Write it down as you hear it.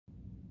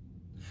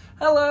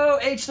Hello,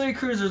 H3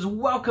 Cruisers,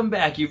 welcome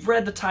back. You've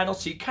read the title,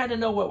 so you kind of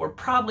know what we're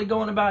probably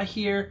going about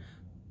here.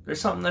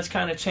 There's something that's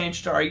kind of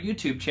changed to our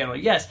YouTube channel,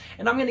 yes,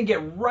 and I'm going to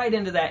get right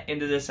into that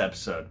into this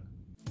episode.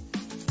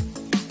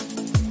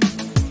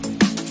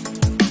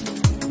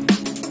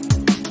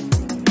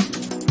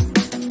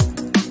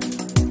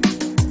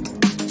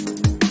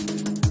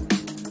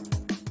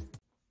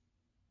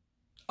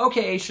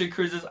 Okay, H3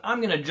 Cruisers,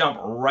 I'm going to jump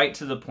right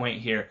to the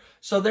point here.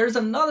 So there's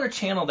another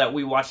channel that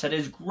we watch that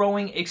is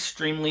growing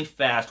extremely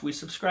fast. We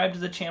subscribed to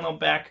the channel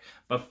back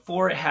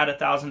before it had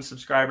 1,000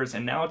 subscribers,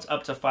 and now it's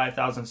up to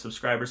 5,000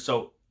 subscribers.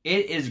 So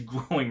it is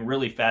growing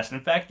really fast.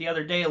 In fact, the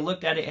other day I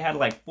looked at it, it had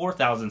like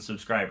 4,000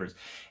 subscribers.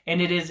 And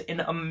it is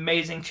an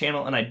amazing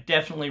channel, and I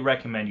definitely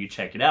recommend you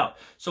check it out.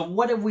 So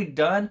what have we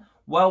done?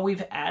 Well,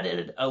 we've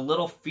added a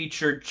little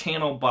featured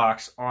channel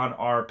box on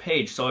our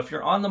page. So if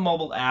you're on the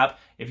mobile app,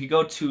 if you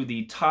go to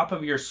the top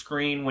of your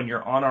screen when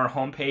you're on our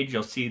homepage,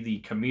 you'll see the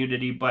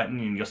community button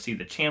and you'll see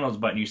the channels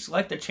button. You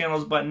select the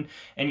channels button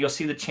and you'll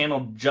see the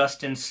channel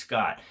Justin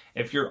Scott.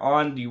 If you're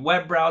on the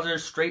web browser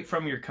straight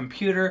from your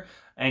computer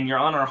and you're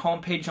on our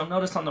homepage, you'll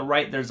notice on the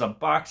right there's a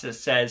box that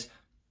says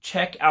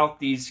check out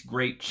these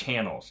great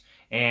channels.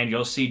 And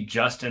you'll see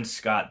Justin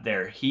Scott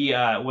there. He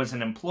was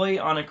an employee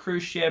on a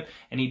cruise ship,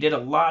 and he did a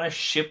lot of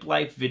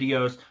ShipLife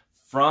videos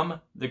from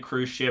the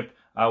cruise ship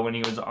when he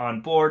was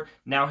on board.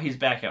 Now he's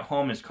back at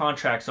home, his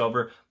contract's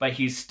over, but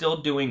he's still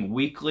doing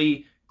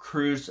weekly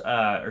cruise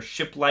or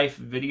ShipLife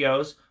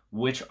videos,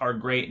 which are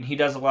great. And he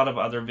does a lot of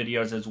other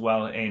videos as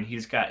well, and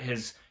he's got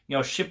his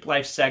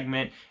ShipLife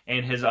segment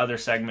and his other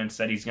segments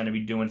that he's going to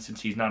be doing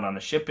since he's not on the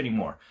ship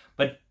anymore.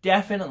 But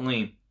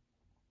definitely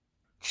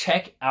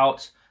check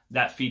out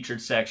that featured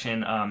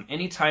section.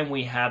 Anytime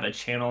we have a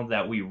channel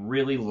that we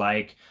really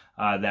like,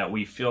 that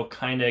we feel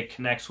kind of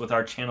connects with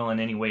our channel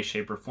in any way,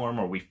 shape, or form,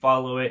 or we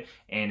follow it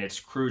and it's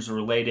cruise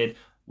related,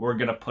 we're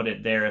going to put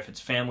it there. If it's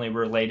family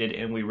related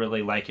and we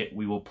really like it,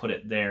 we will put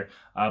it there.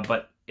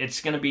 But it's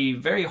going to be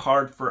very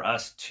hard for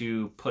us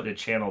to put a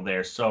channel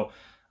there. So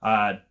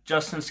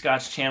Justin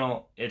Scott's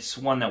channel, it's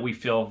one that we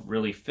feel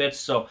really fits.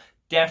 So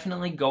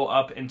definitely go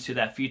up into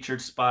that featured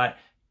spot.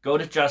 Go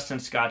to Justin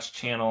Scott's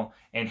channel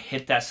and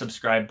hit that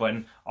subscribe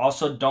button.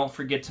 Also, don't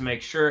forget to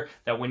make sure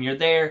that when you're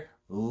there,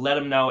 let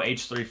him know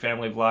H3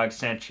 Family Vlog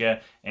sent you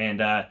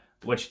and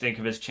what you think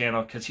of his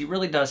channel, because he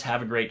really does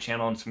have a great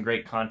channel and some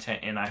great content,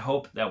 and I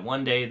hope that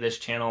one day this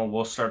channel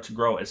will start to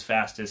grow as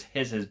fast as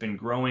his has been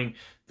growing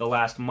the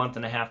last month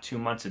and a half, 2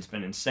 months. It's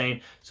been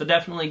insane. So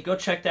definitely go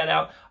check that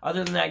out.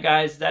 Other than that,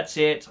 guys, that's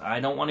it. I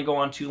don't want to go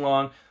on too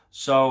long,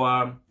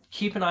 so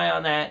keep an eye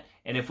on that.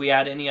 And if we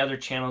add any other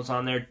channels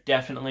on there,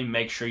 definitely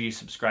make sure you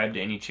subscribe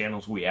to any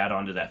channels we add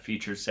onto that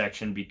featured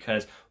section,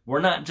 because we're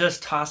not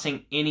just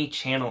tossing any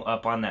channel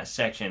up on that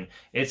section.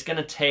 It's going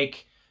to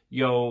take,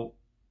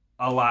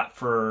 a lot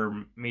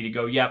for me to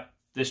go, yep,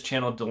 this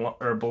channel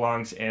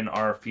belongs in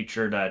our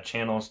featured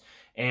channels.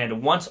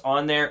 And once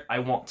on there, I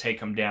won't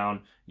take them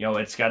down.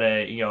 It's got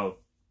to,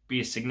 be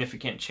a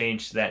significant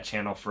change to that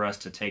channel for us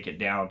to take it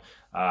down.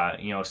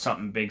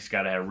 Something big's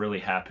got to really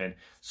happen.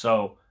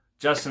 So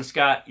Justin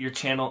Scott, your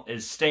channel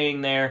is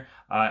staying there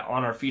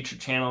on our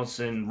featured channels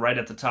and right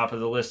at the top of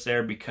the list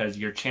there, because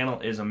your channel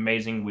is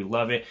amazing. We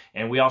love it.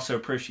 And we also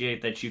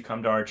appreciate that you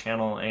come to our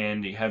channel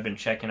and you have been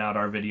checking out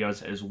our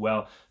videos as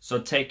well. So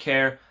take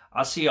care.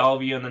 I'll see all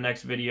of you in the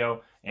next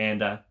video,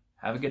 and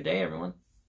have a good day, everyone.